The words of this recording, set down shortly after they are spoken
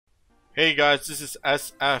Hey guys, this is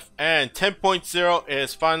SF and 10.0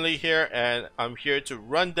 is finally here, and I'm here to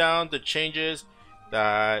run down the changes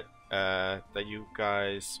that that you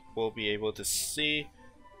guys will be able to see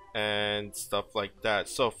and stuff like that.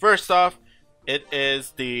 So first off, it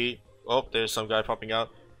is the there's some guy popping out.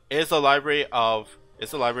 It's a library.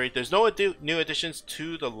 There's no new additions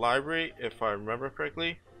to the library if I remember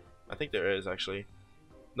correctly. I think there is actually.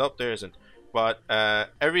 Nope, there isn't. But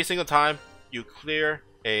every single time you clear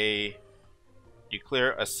a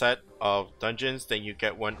set of dungeons, then you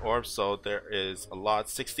get one orb. So there is a lot,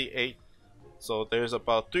 68. So there's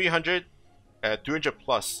about 300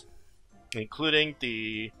 plus, including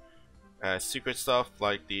the secret stuff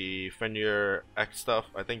like the Fenrir X stuff.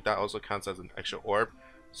 I think that also counts as an extra orb.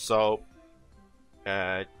 So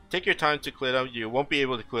take your time to clear them. You won't be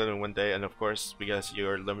able to clear them in one day, and of course, because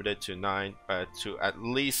you're limited to to at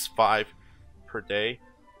least 5 per day.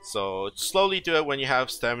 So slowly do it when you have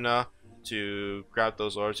stamina to grab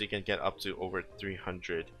those orbs. You can get up to over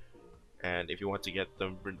 300. And if you want to get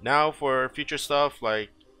them now for future stuff, like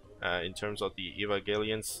in terms of the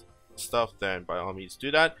Evangelions stuff, then by all means do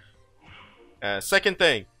that. Second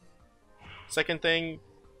thing,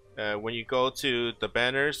 when you go to the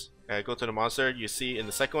banners, go to the monster, you see in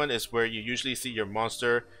the second one is where you usually see your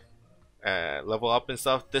monster level up and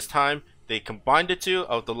stuff. This time they combined the two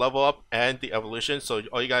of the level up and the evolution, so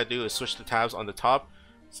all you gotta do is switch the tabs on the top.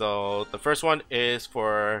 So the first one is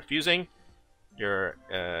for fusing your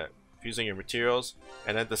materials,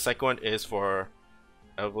 and then the second one is for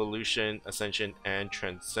evolution, ascension, and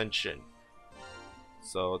transcension.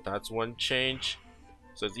 So that's one change.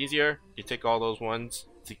 So it's easier. You take all those ones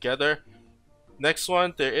together. Next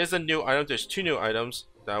one, there is a new item. There's 2 new items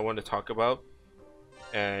that I want to talk about,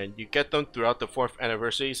 and you get them throughout the 4th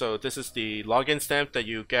anniversary. So this is the login stamp that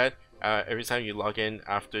you get every time you log in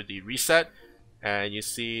after the reset. And you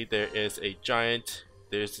see there is a giant,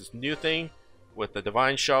 there's this new thing with the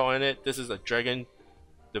divine shell in it. This is a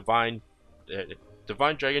divine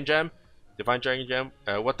dragon gem.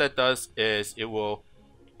 What that does is it will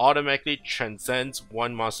automatically transcend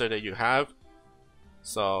one monster that you have.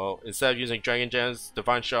 So instead of using dragon gems,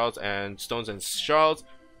 divine shards, and stones and shards,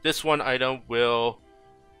 this one item will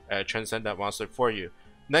transcend that monster for you.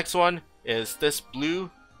 Next one is this blue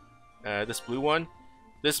one.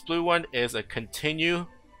 This blue one is a continue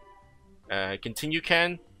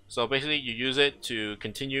can. So basically you use it to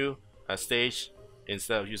continue a stage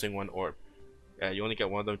instead of using one orb. You only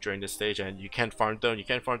get one of them during this stage, and you can't farm them. You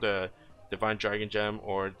can't farm the divine dragon gem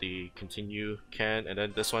or the continue can. And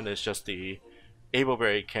then this one is just the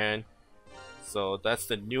ableberry can. So that's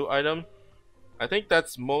the new item. I think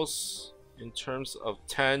that's most in terms of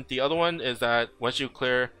 10. The other one is that once you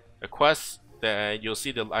clear a quest, then you'll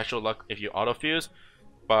see the actual luck if you auto fuse.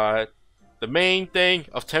 But the main thing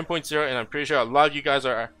of 10.0, and I'm pretty sure a lot of you guys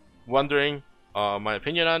are wondering my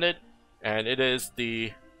opinion on it, and it is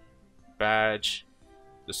the badge,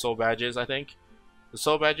 the soul badges. I think the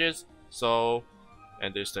soul badges. So,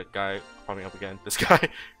 and there's that guy popping up again, this guy.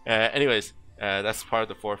 Anyways, that's part of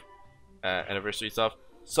the 4th anniversary stuff.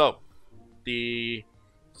 So the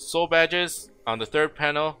soul badges on the 3rd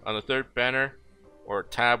panel, on the 3rd banner or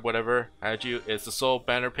tab, whatever had you, is the soul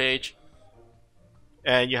banner page.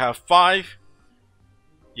 And you have 5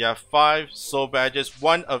 soul badges,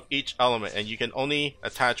 1 of each element, and you can only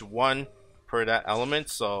attach 1 per that element.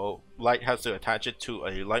 So light has to attach it to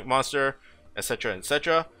a light monster, etc,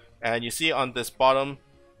 etc. And you see on this bottom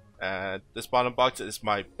box is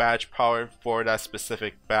my badge power for that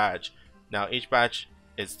specific badge. Now each badge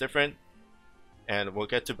is different, and we'll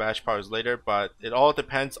get to badge powers later, but it all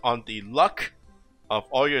depends on the luck of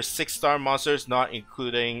all your 6-star monsters, not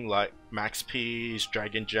including like Max P's,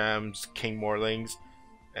 Dragon Gems, King Morlings,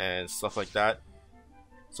 and stuff like that.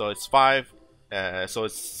 So it's 5, so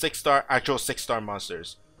it's 6-star, actual 6-star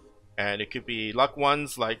monsters. And it could be luck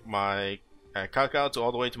ones like my Kakao to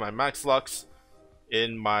all the way to my Max Lux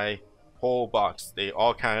in my whole box. They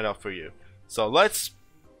all counted up for you. So let's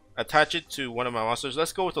attach it to one of my monsters.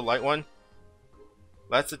 Let's go with the light one.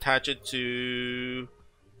 Let's attach it to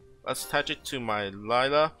my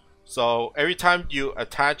Lila. So every time you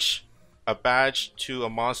attach a badge to a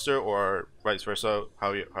monster, or vice versa,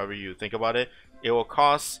 however you think about it, it will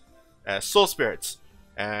cost soul spirits,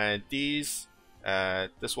 and this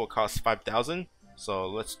will cost 5,000. So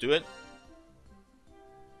let's do it.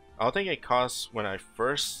 I don't think it costs when I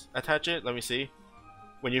first attach it. Let me see.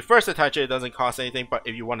 When you first attach it, it doesn't cost anything, but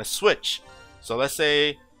if you want to switch, so let's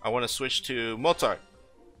say I want to switch to Mozart.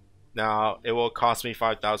 Now it will cost me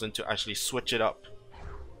 5,000 to actually switch it up.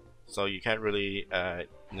 So you can't really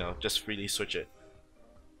just freely switch it.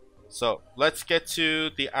 So let's get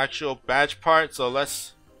to the actual badge part. So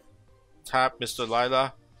let's tap Mr.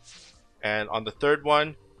 Lila, and on the third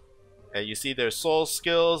one, and you see there's soul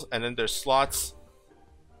skills and then there's slots.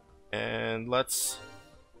 And let's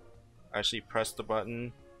actually press the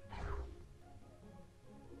button.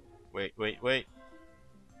 Wait.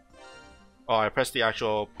 Oh, I pressed the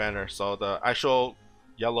actual banner. So the actual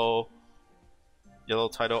yellow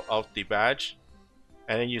title of the badge,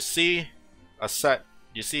 and then you see a set.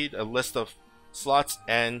 You see a list of slots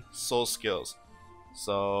and soul skills.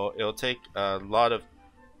 So it'll take a lot of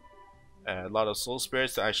soul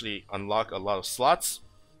spirits to actually unlock a lot of slots,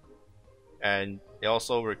 and it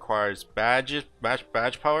also requires badge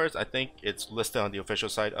powers. I think it's listed on the official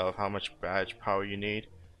site of how much badge power you need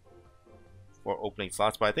for opening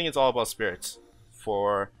slots, but I think it's all about spirits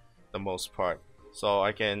for the most part. So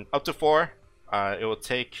I can up to 4. It will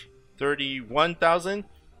take 31,000.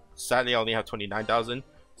 Sadly, I only have 29,000.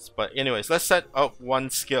 But anyways, let's set up one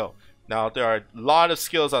skill. Now there are a lot of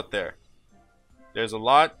skills out there. There's a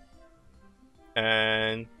lot,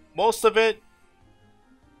 and most of it,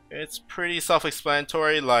 it's pretty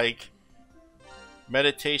self-explanatory. Like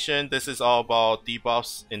meditation, this is all about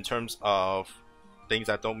debuffs in terms of things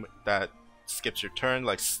that skips your turn,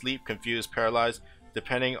 like sleep, confuse, paralyze.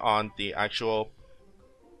 Depending on the actual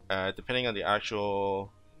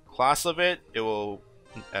class of it, it will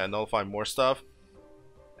nullify more stuff.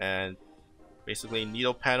 And basically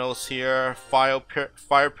needle panels here,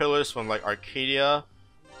 fire pillars from like Arcadia.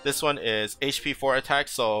 This one is HP 4 attack,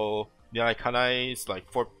 so Kanai is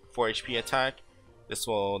like 4 HP attack. This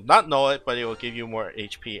will not null it, but it will give you more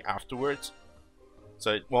HP afterwards,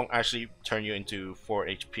 so it won't actually turn you into 4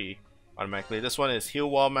 HP automatically. This one is Heal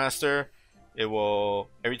Wall Master. It will,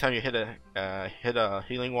 every time you hit a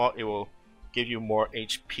healing wall, it will give you more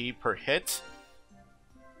HP per hit.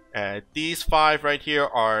 And these 5 right here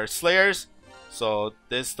are Slayers, so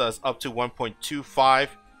this does up to 1.25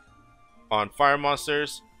 on fire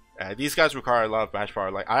monsters. These guys require a lot of badge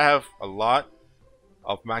power. Like I have a lot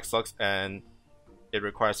of max lux, and it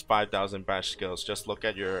requires 5,000 badge skills. Just look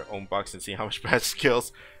at your own box and see how much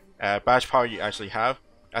badge power you actually have.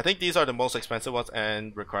 I think these are the most expensive ones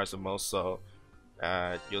and requires the most, so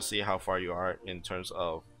you'll see how far you are in terms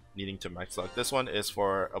of needing to max luck. This one is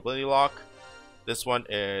for ability lock. This one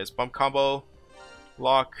is bump combo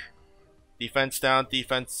lock, defense down,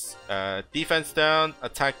 defense down,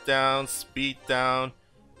 attack down, speed down,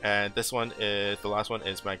 and this one is the last one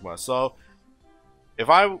is magma. So if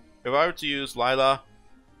I were to use Lila,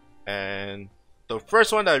 and the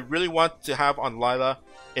first one that I really want to have on Lila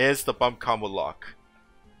is the bump combo lock.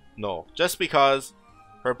 No, just because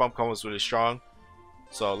her bump combo is really strong.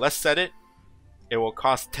 So let's set it. It will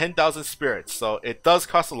cost 10,000 spirits, so it does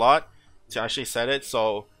cost a lot to actually set it.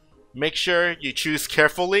 So make sure you choose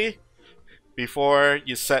carefully before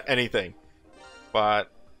you set anything. But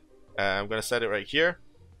I'm gonna set it right here.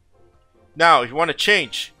 Now, if you want to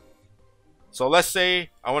change, so let's say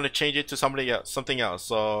I want to change it to something else.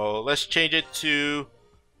 So let's change it to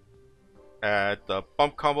the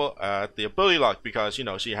bump combo, the ability lock, because you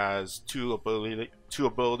know she has two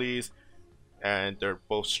abilities, and they're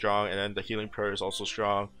both strong, and then the healing prayer is also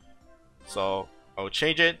strong. So I'll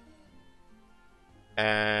change it,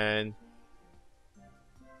 and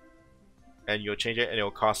you'll change it, and it'll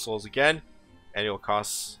cost souls again, and it'll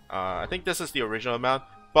cost I think this is the original amount.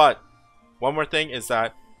 But one more thing is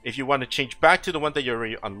that if you want to change back to the one that you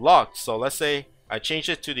already unlocked, so let's say I change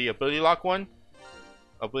it to the ability lock one,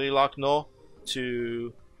 ability lock null,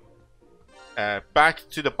 to back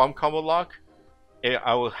to the bump combo lock,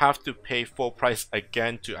 I will have to pay full price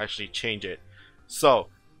again to actually change it. So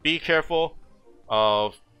be careful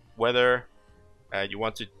of whether you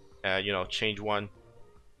want to you know, change one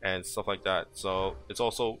and stuff like that. So it's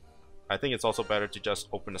also, I think it's also better to just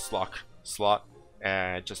open a slot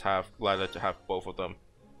and just have Lila to have both of them,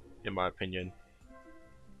 in my opinion.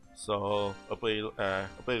 So ability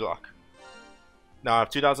lock. Now I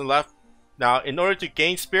have 2,000 left. Now in order to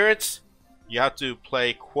gain spirits, you have to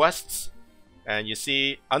play quests, and you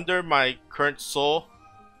see under my current soul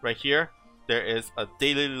right here, there is a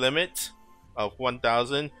daily limit of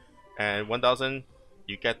 1,000, and 1,000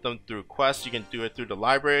 you get them through quests. You can do it through the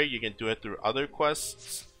library, you can do it through other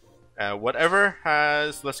quests. Whatever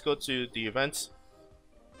has, let's go to the events.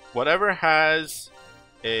 Whatever has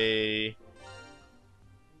a,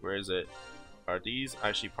 where is it? Are these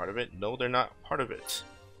actually part of it? No, they're not part of it.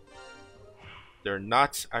 They're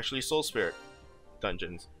not actually soul spirit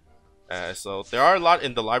dungeons. So there are a lot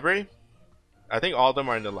in the library. I think all of them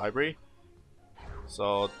are in the library.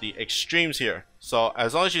 So the extremes here. So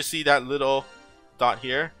as long as you see that little dot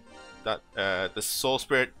here, that the soul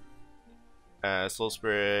spirit Soul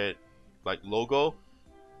Spirit like logo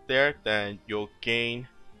there, then you'll gain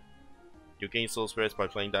Soul Spirits by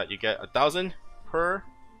playing that. You get 1,000 per,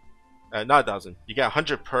 not 1,000. You get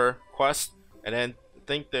 100 per quest, and then I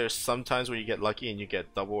think there's sometimes where you get lucky and you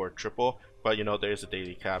get double or triple, but you know there's a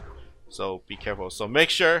daily cap, so be careful. So make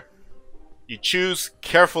sure you choose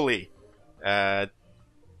carefully.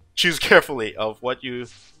 Choose carefully of what you,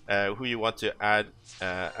 who you want to add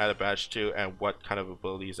a badge to, and what kind of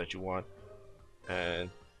abilities that you want. And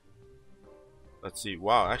let's see.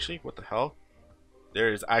 Wow, actually, what the hell?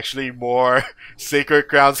 There's actually more Sacred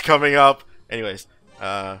Grounds coming up. Anyways,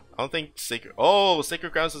 I don't think Sacred... Oh,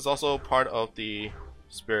 Sacred Grounds is also part of the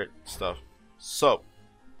Spirit stuff. So,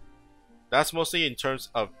 that's mostly in terms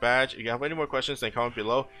of badge. If you have any more questions, then comment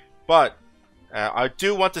below. But, I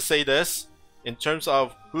do want to say this. In terms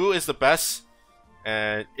of who is the best,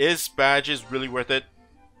 and is badges really worth it?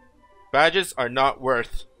 Badges are not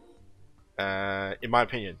worth, in my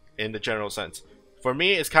opinion, in the general sense. For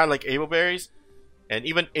me, it's kind of like able berries. And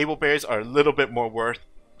even able berries are a little bit more worth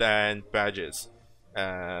than badges,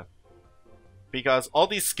 because all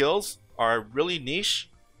these skills are really niche,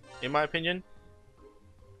 in my opinion.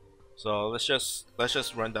 So let's just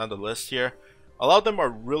run down the list here. A lot of them are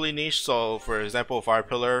really niche. So for example, Fire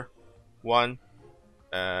Pillar 1,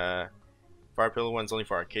 Fire Pillar 1 is only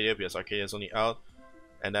for Arcadia because Arcadia is only out,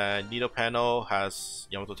 and then Needle Panel has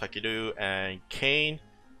Yamato Takeru and Kane.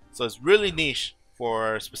 So it's really niche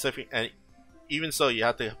for specific, and even so, you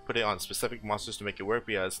have to put it on specific monsters to make it work,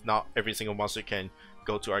 because not every single monster can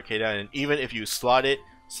go to Arcadia. And even if you slot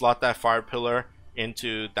that Fire Pillar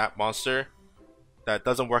into that monster that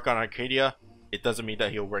doesn't work on Arcadia, it doesn't mean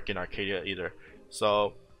that he'll work in Arcadia either.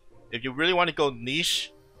 So if you really want to go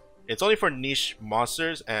niche, it's only for niche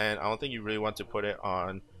monsters, and I don't think you really want to put it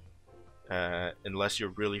on unless you're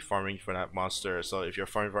really farming for that monster. So if you're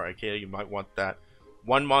farming for Arcadia, you might want that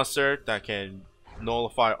one monster that can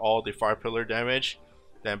nullify all the Fire Pillar damage,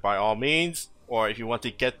 then by all means. Or if you want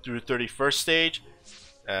to get through 31st stage,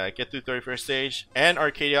 and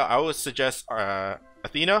Arcadia, I would suggest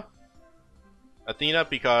Athena,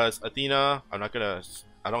 because Athena, I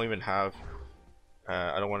don't even have,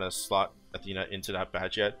 I don't want to slot Athena into that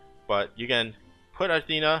badge yet, but you can put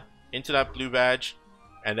Athena into that blue badge,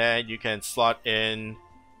 and then you can slot in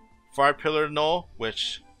Fire Pillar Null,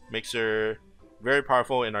 which makes her very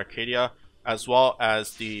powerful in Arcadia, as well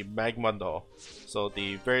as the Magma Null. So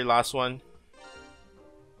the very last one,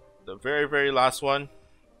 the very last one,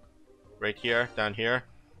 right here, down here,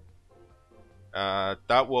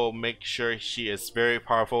 that will make sure she is very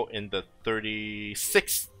powerful in the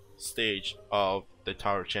 36th stage of the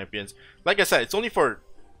Tower of Champions. Like I said, it's only for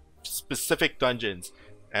specific dungeons,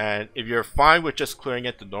 and if you're fine with just clearing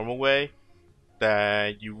it the normal way,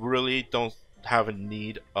 then you really don't have a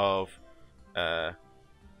need of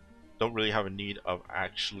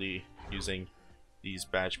actually using these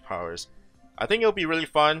badge powers. I think it'll be really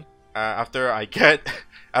fun after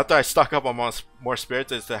I stock up on more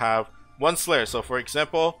spirits, is to have one Slayer. So for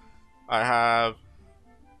example, I have,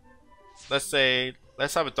 let's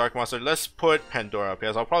have a dark monster. Let's put Pandora,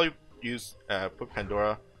 because I'll probably use put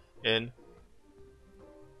Pandora in.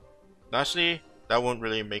 Actually, that won't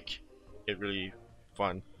really make it really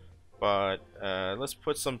fun, but let's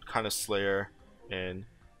put some kind of Slayer in.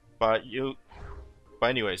 But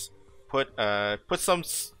anyways, put some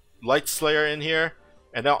Light Slayer in here,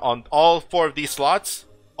 and now on all four of these slots,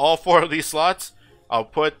 I'll put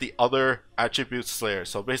the other attribute Slayer.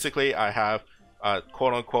 So basically, I have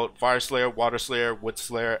quote-unquote Fire Slayer, Water Slayer, Wood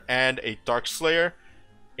Slayer, and a Dark Slayer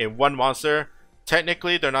in one monster.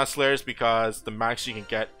 Technically, they're not Slayers because the max you can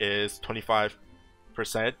get is 25%,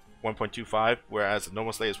 1.25, whereas a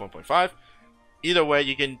normal Slayer is 1.5. Either way,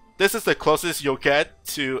 you can. This is the closest you'll get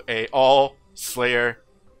to a all Slayer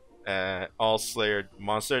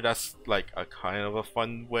monster. That's like a kind of a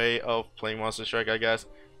fun way of playing Monster Strike, I guess,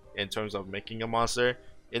 in terms of making a monster.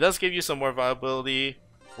 It does give you some more viability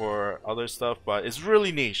for other stuff, but it's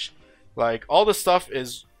really niche. Like, all the stuff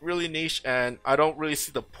is really niche, and I don't really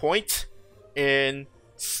see the point in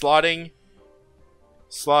slotting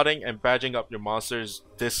and badging up your monsters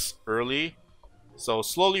this early. So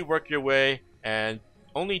slowly work your way, and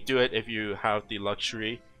only do it if you have the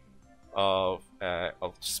luxury of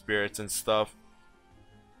spirits and stuff.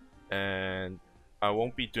 And I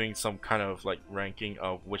won't be doing some kind of like ranking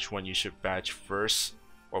of which one you should badge first,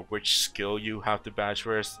 or which skill you have to badge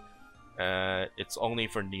first. It's only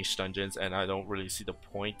for niche dungeons, and I don't really see the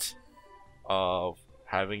point of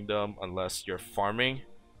having them unless you're farming.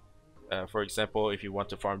 For example, if you want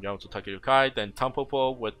to farm Yamato Takeru, then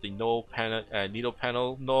Tampopo with the Needle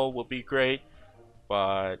Panel Null would be great,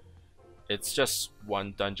 but it's just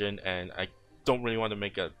one dungeon, and I don't really want to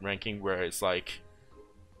make a ranking where it's like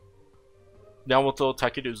Yamato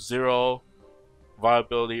Takeru 0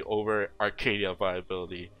 viability over Arcadia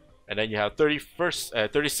viability, and then you have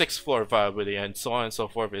 36th floor viability, and so on and so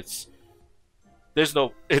forth. It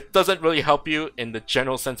doesn't really help you in the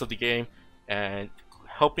general sense of the game, and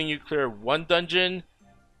helping you clear one dungeon,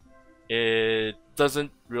 it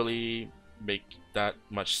doesn't really make that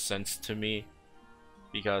much sense to me,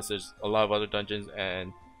 because there's a lot of other dungeons,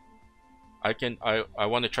 and I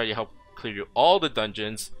want to try to help clear you all the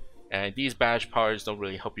dungeons, and these badge powers don't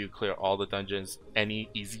really help you clear all the dungeons any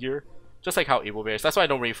easier. Just like how able berries. That's why I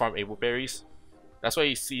don't really farm able berries. That's why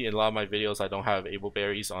you see in a lot of my videos I don't have able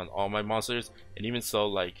berries on all my monsters. And even so,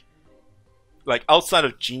 like outside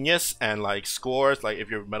of genius and like scores, like if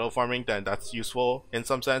you're metal farming, then that's useful in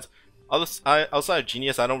some sense. Outside of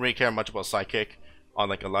genius, I don't really care much about psychic on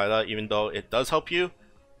like Alila, even though it does help you.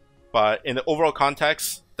 But in the overall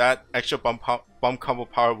context, that extra bump combo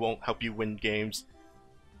power won't help you win games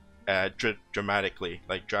dramatically,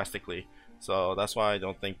 like drastically. So that's why I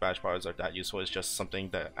don't think badge powers are that useful. It's just something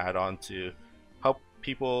that add on to help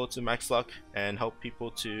people to max luck and help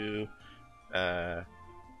people to to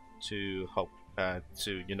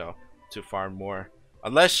farm more.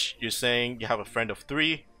 Unless you're saying you have a friend of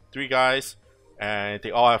three guys, and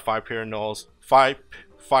they all have 5 pillar nulls, 5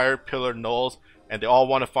 fire pillar nulls, and they all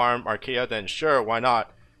want to farm Archaea, then sure, why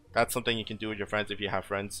not? That's something you can do with your friends. If you have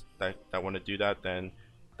friends that want to do that, then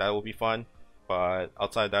that will be fun. But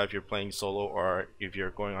outside of that, if you're playing solo, or if you're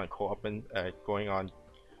going on co-op and going on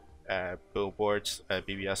billboards,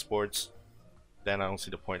 BBS boards, then I don't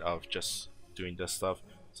see the point of just doing this stuff.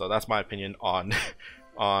 So that's my opinion on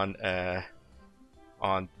on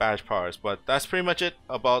badge powers. But that's pretty much it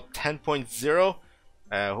about 10.0.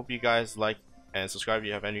 I hope you guys like and subscribe. If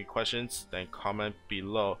you have any questions, then comment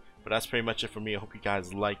below. But that's pretty much it for me. I hope you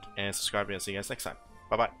guys like and subscribe, and see you guys next time.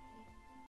 Bye bye.